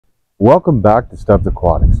Welcome back to Stubbs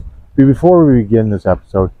Aquatics. Before we begin this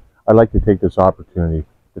episode, I'd like to take this opportunity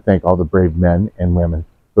to thank all the brave men and women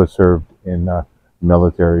who have served in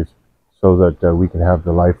militaries so that we can have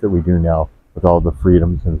the life that we do now with all the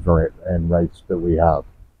freedoms and rights that we have.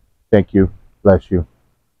 Thank you. Bless you.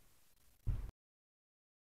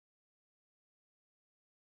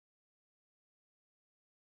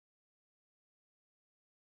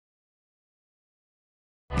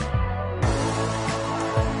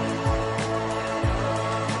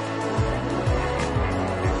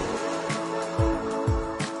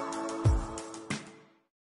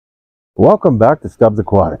 Welcome back to Stubbs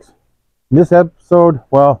Aquatics. In this episode,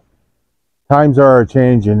 well, times are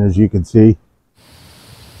changing, as you can see.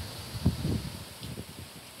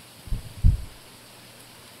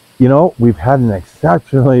 You know, we've had an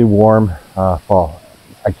exceptionally warm fall.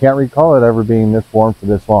 I can't recall it ever being this warm for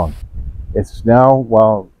this long. It's now,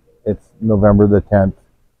 well, it's November the 10th,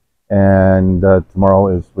 and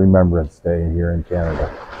tomorrow is Remembrance Day here in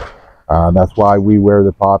Canada. That's why we wear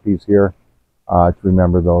the poppies here. To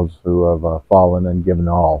remember those who have fallen and given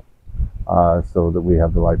all, so that we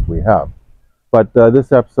have the life we have. But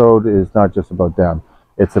this episode is not just about them.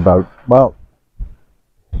 It's about, well,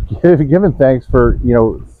 giving thanks for,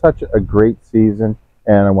 such a great season.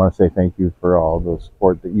 And I want to say thank you for all the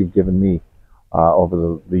support that you've given me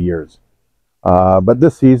over the years. But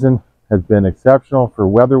this season has been exceptional for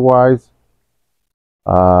weather-wise.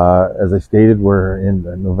 As I stated, we're in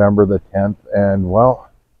November the 10th, and well,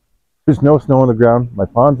 there's no snow on the ground. My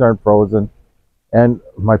ponds aren't frozen, and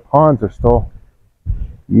my ponds are still,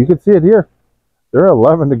 you can see it here, they're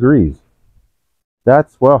 11 degrees.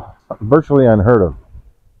 That's, well, virtually unheard of.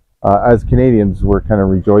 As Canadians, we're kind of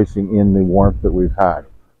rejoicing in the warmth that we've had.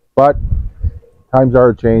 But times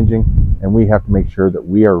are changing, and we have to make sure that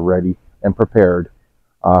we are ready and prepared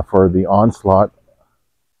for the onslaught,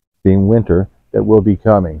 being winter, that will be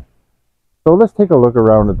coming. So let's take a look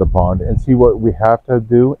around at the pond and see what we have to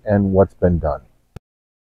do and what's been done.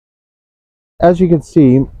 As you can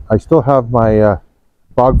see, I still have my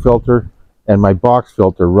bog filter and my box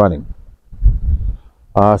filter running.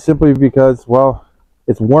 Simply because, well,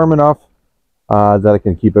 it's warm enough that I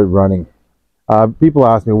can keep it running. People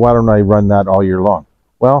ask me, why don't I run that all year long?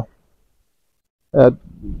 Well, at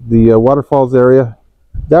the waterfalls area,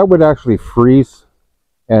 that would actually freeze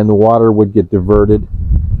and the water would get diverted.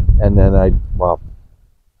 And then I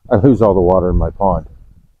lose all the water in my pond,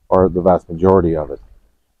 or the vast majority of it.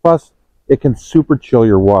 Plus, it can super chill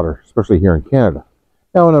your water, especially here in Canada.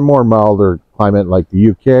 Now, in a more milder climate like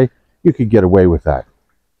the UK, you could get away with that.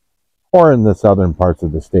 Or in the southern parts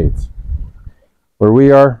of the States. Where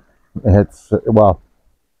we are, it's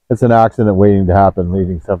an accident waiting to happen,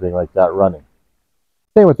 leaving something like that running.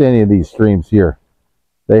 Same with any of these streams here.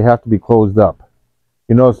 They have to be closed up.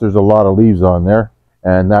 You notice there's a lot of leaves on there.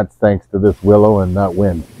 And that's thanks to this willow and that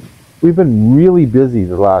wind. We've been really busy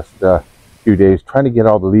the last few days trying to get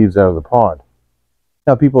all the leaves out of the pond.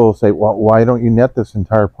 Now people will say, well, why don't you net this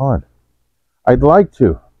entire pond? I'd like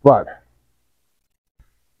to, but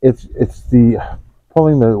it's the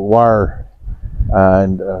pulling the wire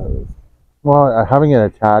and having it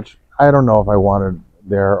attached. I don't know if I want it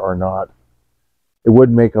there or not. It would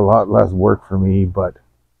make a lot less work for me, but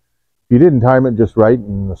if you didn't time it just right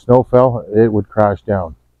and the snow fell, it would crash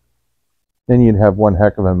down. Then you'd have one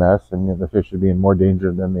heck of a mess, and the fish would be in more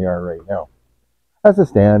danger than they are right now. As it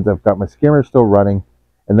stands, I've got my skimmer still running,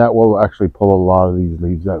 and that will actually pull a lot of these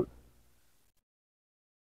leaves out.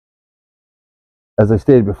 As I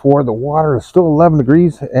stated before, the water is still 11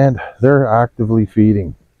 degrees, and they're actively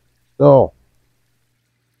feeding. So,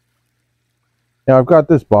 now I've got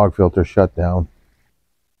this bog filter shut down.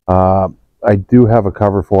 I do have a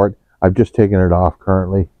cover for it. I've just taken it off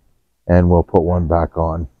currently, and we'll put one back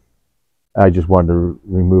on. I just wanted to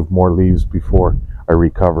remove more leaves before I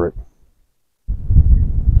recover it.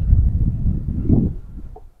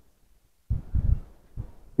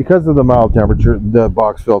 Because of the mild temperature, the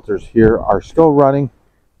box filters here are still running,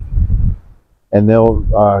 and they'll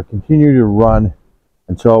continue to run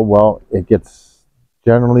until, well, it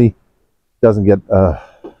generally doesn't get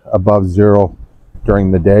above zero during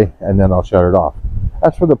the day, and then I'll shut it off.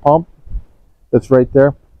 As for the pump that's right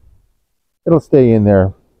there, it'll stay in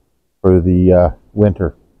there for the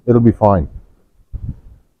winter. It'll be fine.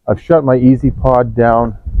 I've shut my Easy Pod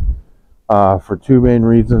down for two main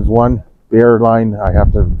reasons. One, the airline I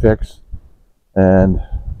have to fix, and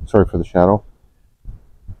sorry for the shadow.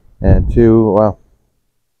 And two, well,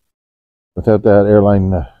 without that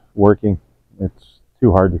airline working, it's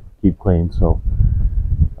too hard to keep clean, so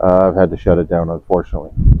I've had to shut it down,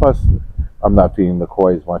 unfortunately. Plus, I'm not feeding the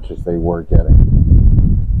koi as much as they were getting.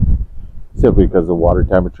 simply because of water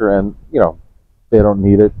temperature, and you know, they don't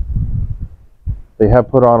need it. They have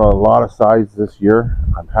put on a lot of size this year.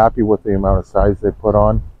 I'm happy with the amount of size they put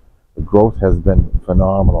on. The growth has been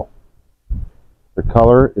phenomenal. The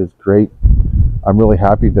color is great. I'm really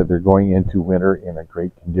happy that they're going into winter in a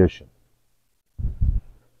great condition.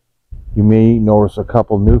 You may notice a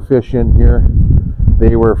couple new fish in here.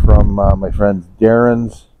 They were from my friend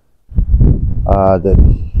Darren's, that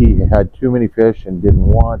he had too many fish and didn't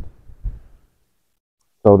want.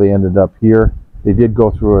 So they ended up here. They did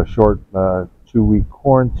go through a short 2-week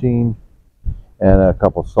quarantine and a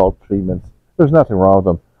couple salt treatments. There's nothing wrong with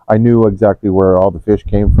them. I knew exactly where all the fish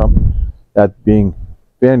came from. That being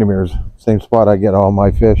Vandermeer's, same spot I get all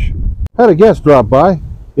my fish. Had a guest drop by,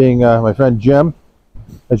 being my friend Jim.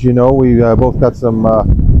 As you know, we both got some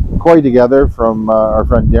koi together from our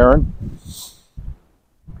friend Darren.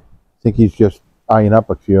 I think he's just eyeing up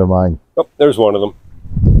a few of mine. Oh, there's one of them.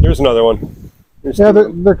 There's another one. There's yeah,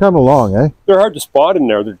 they're coming along, eh? They're hard to spot in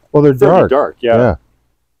there. They're dark, yeah.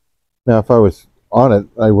 Now, if I was on it,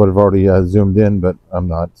 I would have already zoomed in, but I'm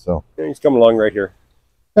not, so. Yeah, he's coming along right here.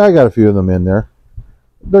 Yeah, I got a few of them in there.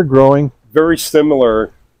 They're growing. Very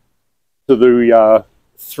similar to the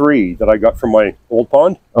 3 that I got from my old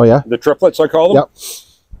pond. Oh, yeah? The triplets, I call them. Yep.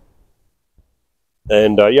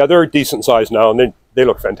 And yeah, they're a decent size now, and they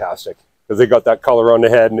look fantastic because they got that color on the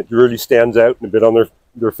head, and it really stands out and a bit on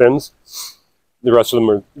their fins. The rest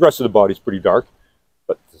of the body's pretty dark,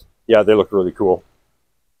 but yeah, they look really cool.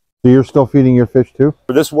 So you're still feeding your fish too?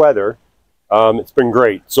 For this weather, it's been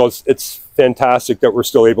great. So it's fantastic that we're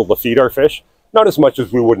still able to feed our fish. Not as much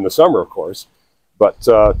as we would in the summer, of course, but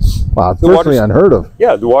wow, it's virtually unheard of.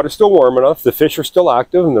 Yeah, the water's still warm enough. The fish are still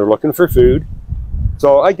active, and they're looking for food.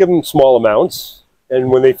 So I give them small amounts, and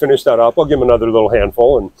when they finish that up, I'll give them another little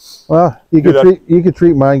handful. And well, you could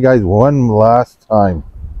treat mine guys one last time.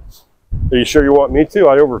 Are you sure you want me to?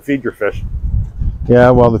 I overfeed your fish. Yeah,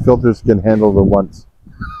 well, the filters can handle the once.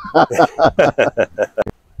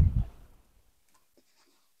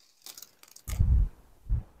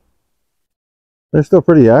 They're still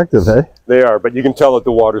pretty active, hey? They are, but you can tell that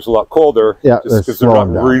the water's a lot colder. Yeah, just because they're not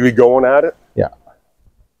really going at it. Yeah.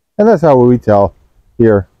 And that's how we tell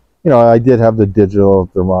here. You know, I did have the digital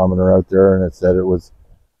thermometer out there, and it said it was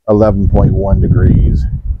 11.1 degrees.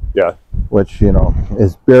 Yeah. Which, you know,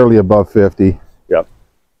 is barely above 50. Yeah.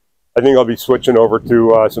 I think I'll be switching over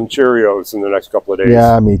to some Cheerios in the next couple of days.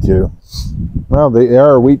 Yeah, me too. Well, they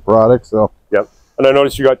are a wheat product, so. Yep. And I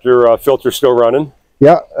noticed you got your filter still running.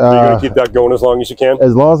 Yeah. You're going to keep that going as long as you can?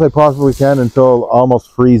 As long as I possibly can until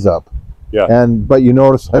almost freeze up. Yeah. But you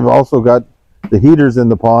notice I've also got the heaters in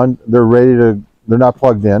the pond. They're ready to, they're not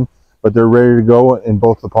plugged in, but they're ready to go in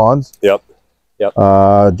both the ponds. Yep. Yep.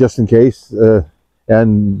 Just in case.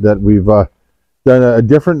 And that we've done a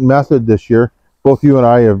different method this year. Both you and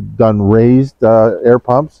I have done raised air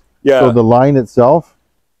pumps. Yeah. So the line itself.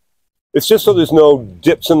 It's just so there's no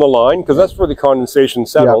dips in the line, because that's where the condensation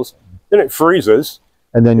settles. Yeah. Then it freezes.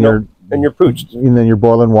 And then you're pooched. And then you're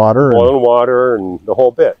boiling water. Boiling water and the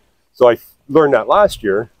whole bit. So I learned that last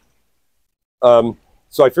year. So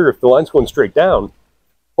I figure if the line's going straight down,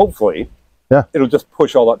 hopefully, yeah, it'll just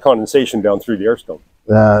push all that condensation down through the airstone.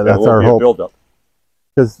 That's our hope. Build-up.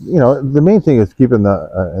 Because, you know, the main thing is keeping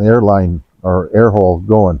an airline or air hole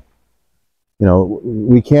going. You know,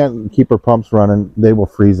 we can't keep our pumps running. They will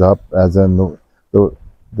freeze up, as in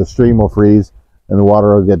the stream will freeze and the water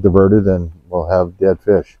will get diverted and we'll have dead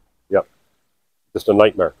fish. Yep. Just a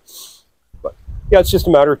nightmare. But yeah, it's just a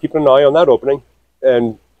matter of keeping an eye on that opening.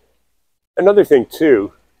 And another thing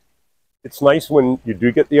too, it's nice when you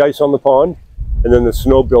do get the ice on the pond and then the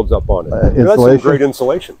snow builds up on it. That's some great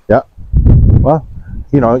insulation. Yeah. Well,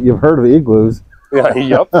 you know, you've heard of igloos. Yeah,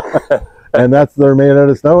 yep. And they're made out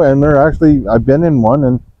of snow, and they're actually, I've been in one,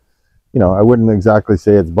 and, you know, I wouldn't exactly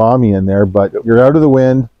say it's balmy in there, but you're out of the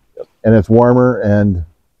wind, and it's warmer, and...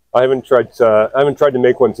 I haven't tried to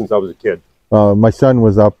make one since I was a kid. My son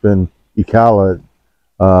was up in Icala,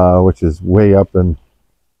 which is way up, and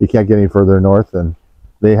you can't get any further north, and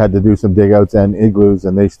they had to do some dig outs and igloos,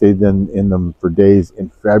 and they stayed in them for days in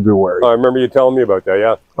February. I remember you telling me about that,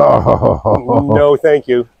 yeah. Oh. No, thank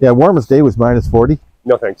you. Yeah, warmest day was -40.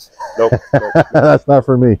 No, thanks. Nope. That's not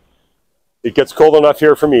for me. It gets cold enough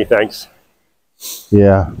here for me, thanks.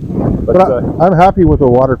 Yeah. But I'm happy with the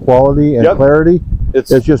water quality and clarity. It's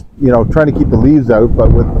just, you know, trying to keep the leaves out,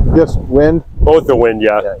 but with this wind... Oh, with the wind,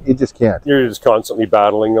 yeah. You just can't. You're just constantly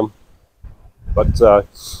battling them. But,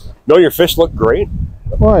 no, your fish look great.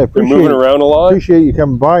 Well, I appreciate You're moving around a lot. Appreciate you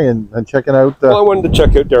coming by and checking out. Well, I wanted to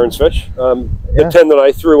check out Darren's fish. The 10 that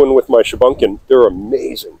I threw in with my shubunkin, they're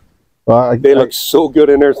amazing. Well, They look so good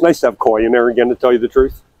in there. It's nice to have koi in there again, to tell you the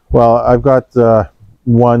truth. Well, I've got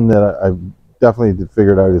one that I've definitely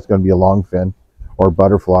figured out is going to be a longfin or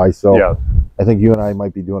butterfly. So Yeah. I think you and I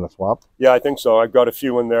might be doing a swap. Yeah, I think so. I've got a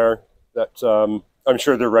few in there that I'm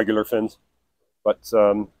sure they're regular fins. But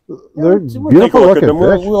They're we'll take a beautiful look at looking them.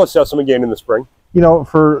 fish. We'll assess them again in the spring. You know,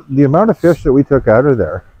 for the amount of fish that we took out of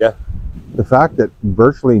there, Yeah. the fact that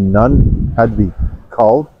virtually none had to be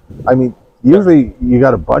culled. I mean, usually you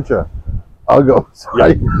got a bunch of uggos,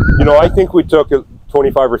 right? Yeah. You know, I think we took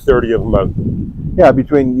 25 or 30 of them out. Yeah,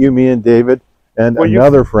 between you, me, and David, and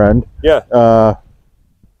another friend. Yeah.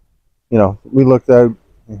 You know, we lucked out,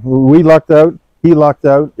 he lucked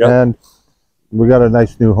out, Yep. and we got a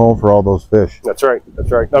nice new home for all those fish. That's right.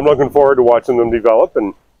 That's right. I'm looking forward to watching them develop,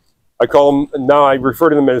 and I call them now. I refer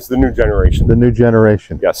to them as the new generation. The new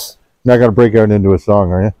generation. Yes. Not going to break out into a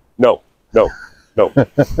song, are you? No. No. No.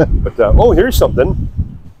 But oh, here's something.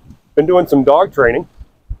 Been doing some dog training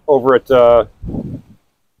over at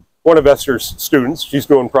one of Esther's students. She's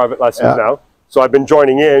doing private lessons now. So I've been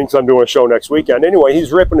joining in because I'm doing a show next weekend. Anyway,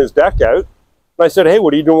 he's ripping his deck out. And I said, hey,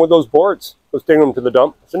 what are you doing with those boards? I was taking them to the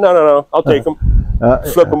dump. I said, no, I'll take them.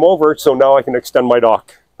 Flip them over so now I can extend my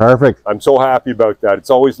dock. Perfect. I'm so happy about that. It's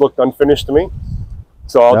always looked unfinished to me.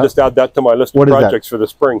 So I'll just add that to my list of projects for the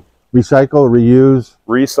spring. Recycle, reuse.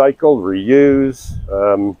 Recycle, reuse.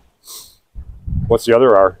 What's the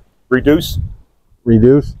other R? Reduce.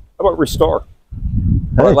 Reduce. How about restore?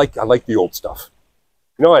 Hey. I like the old stuff.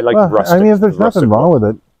 You know, I like rustic. I mean, if there's nothing wrong with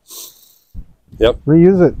it, yep.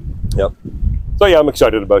 Reuse it. Yep. So yeah, I'm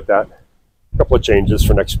excited about that. A couple of changes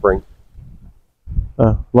for next spring.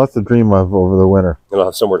 Lots to dream of over the winter. And I'll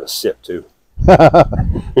have somewhere to sit too.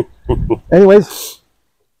 Anyways,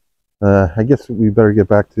 I guess we better get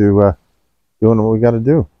back to doing what we got to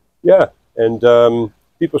do. Yeah, and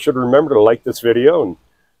people should remember to like this video and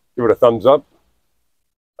give it a thumbs up.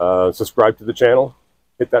 Subscribe to the channel,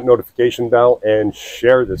 hit that notification bell, and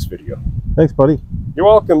share this video. Thanks, buddy. You're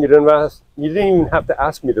welcome. You didn't even have to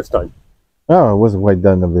ask me this time. Oh, I wasn't quite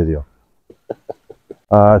done the video.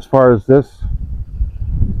 As far as this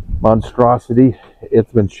monstrosity,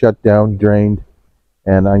 it's been shut down, drained,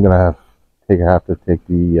 and I'm gonna have to take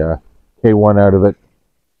the K1 out of it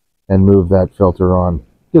and move that filter on.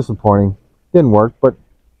 Disappointing. Didn't work, but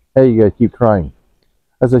hey, you gotta keep trying.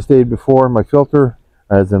 As I stated before, my filter,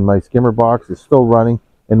 as in my skimmer box, is still running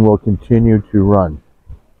and will continue to run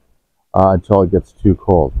until it gets too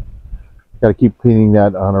cold. Got to keep cleaning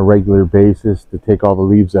that on a regular basis to take all the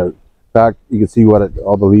leaves out. In fact, you can see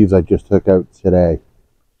all the leaves I just took out today,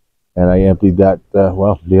 and I emptied that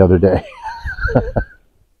well the other day.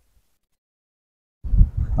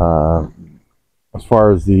 As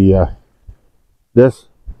far as the this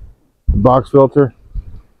box filter,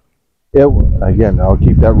 again, I'll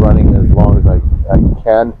keep that running as long as I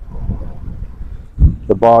can.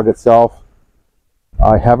 The bog itself,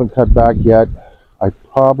 I haven't cut back yet. I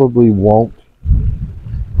probably won't.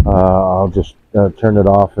 I'll just turn it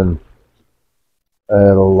off and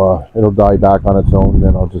it'll die back on its own.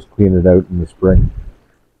 Then I'll just clean it out in the spring.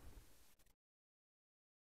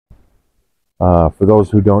 For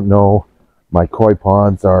those who don't know, my koi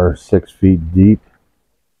ponds are 6 feet deep.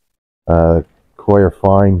 Koi are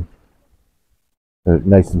fine. They're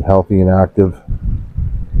nice and healthy and active.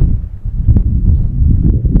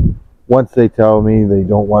 Once they tell me they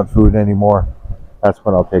don't want food anymore, that's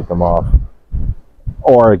when I'll take them off.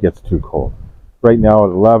 Or it gets too cold. Right now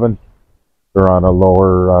at 11, they're on a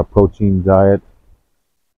lower protein diet.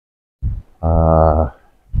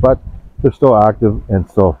 But they're still active and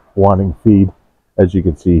still wanting feed. As you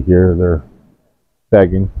can see here, they're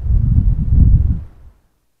begging.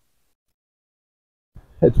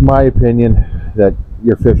 It's my opinion that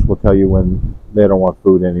your fish will tell you when they don't want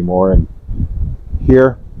food anymore. And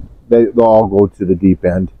here, they'll all go to the deep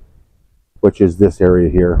end, which is this area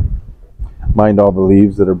here. Mind all the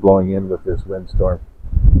leaves that are blowing in with this windstorm.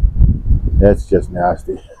 That's just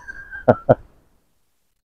nasty.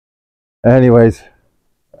 Anyways,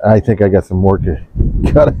 I think I got some work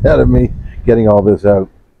cut ahead of me getting all this out.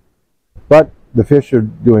 But the fish are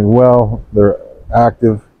doing well. They're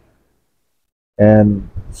active. And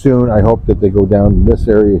soon I hope that they go down in this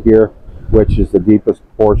area here, which is the deepest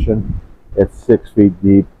portion. It's 6 feet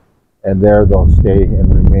deep. And there they'll stay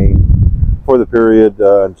and remain for the period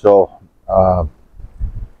until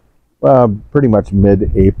pretty much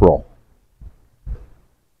mid-April.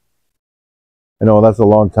 I know that's a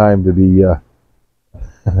long time to be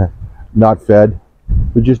not fed.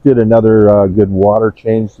 We just did another good water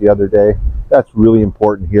change the other day. That's really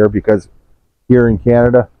important here because here in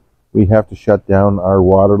Canada we have to shut down our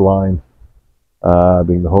water line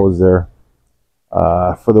being the hose there.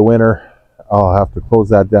 For the winter, I'll have to close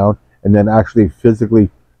that down and then actually physically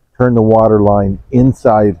turn the water line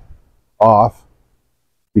inside off,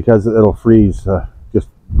 because it'll freeze just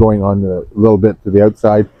going on a little bit to the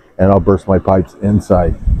outside, and I'll burst my pipes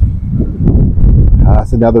inside.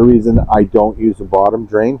 That's another reason I don't use a bottom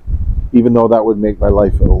drain, even though that would make my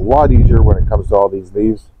life a lot easier when it comes to all these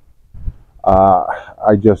leaves.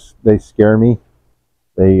 They scare me.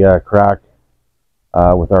 They crack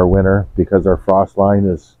with our winter, because our frost line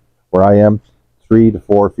is, where I am, 3 to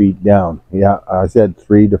 4 feet down. Yeah, I said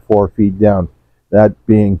 3 to 4 feet down. That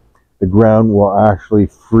being, the ground will actually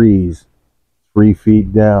freeze 3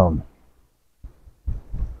 feet down.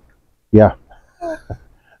 Yeah,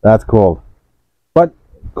 that's cold. But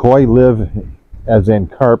koi live, as in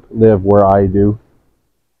carp, live where I do.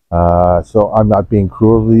 So I'm not being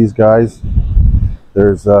cruel to these guys.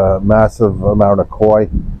 There's a massive amount of koi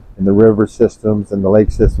in the river systems and the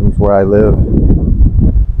lake systems where I live,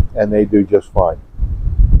 and they do just fine.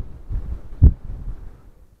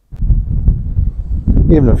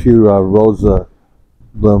 Even a few rosa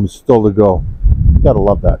blooms still to go. Gotta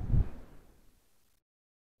love that.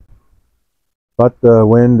 But the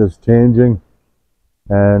wind is changing,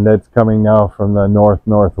 and it's coming now from the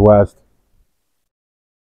north-northwest,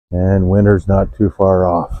 and winter's not too far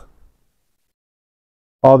off.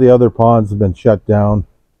 All the other ponds have been shut down,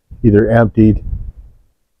 either emptied,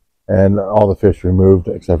 and all the fish removed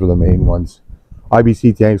except for the main ones.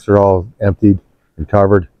 IBC tanks are all emptied and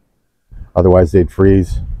covered, otherwise they'd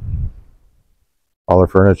freeze. All our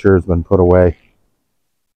furniture has been put away.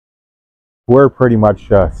 We're pretty much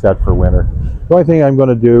set for winter. The only thing I'm going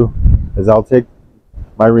to do is I'll take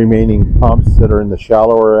my remaining pumps that are in the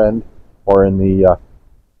shallower end or in the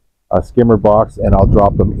skimmer box, and I'll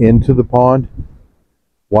drop them into the pond.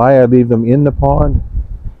 Why I leave them in the pond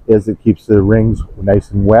is it keeps the rings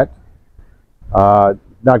nice and wet.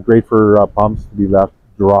 Not great for pumps to be left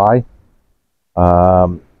dry.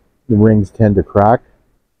 The rings tend to crack,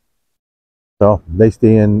 so they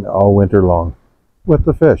stay in all winter long with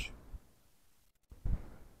the fish.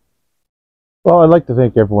 Well, I'd like to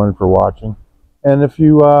thank everyone for watching, and if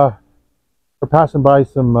you are passing by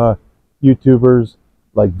some YouTubers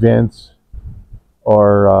like Vince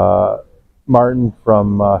or Martin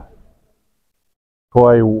from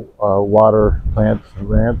Koi Water Plants and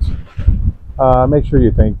Rants, make sure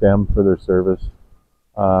you thank them for their service.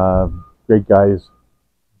 Great guys,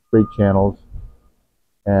 great channels,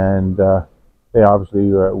 and they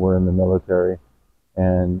obviously were in the military,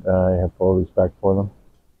 and I have full respect for them.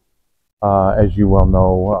 As you well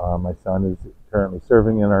know, my son is currently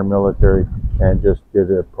serving in our military and just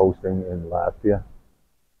did a posting in Latvia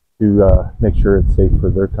to make sure it's safe for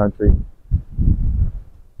their country.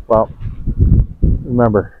 Well,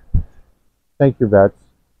 remember, thank your vets.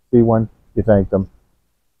 See one, you thank them.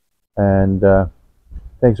 And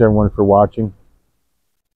thanks everyone for watching.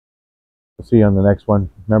 We'll see you on the next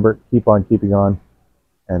one. Remember, keep on keeping on.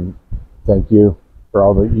 And thank you for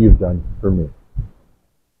all that you've done for me.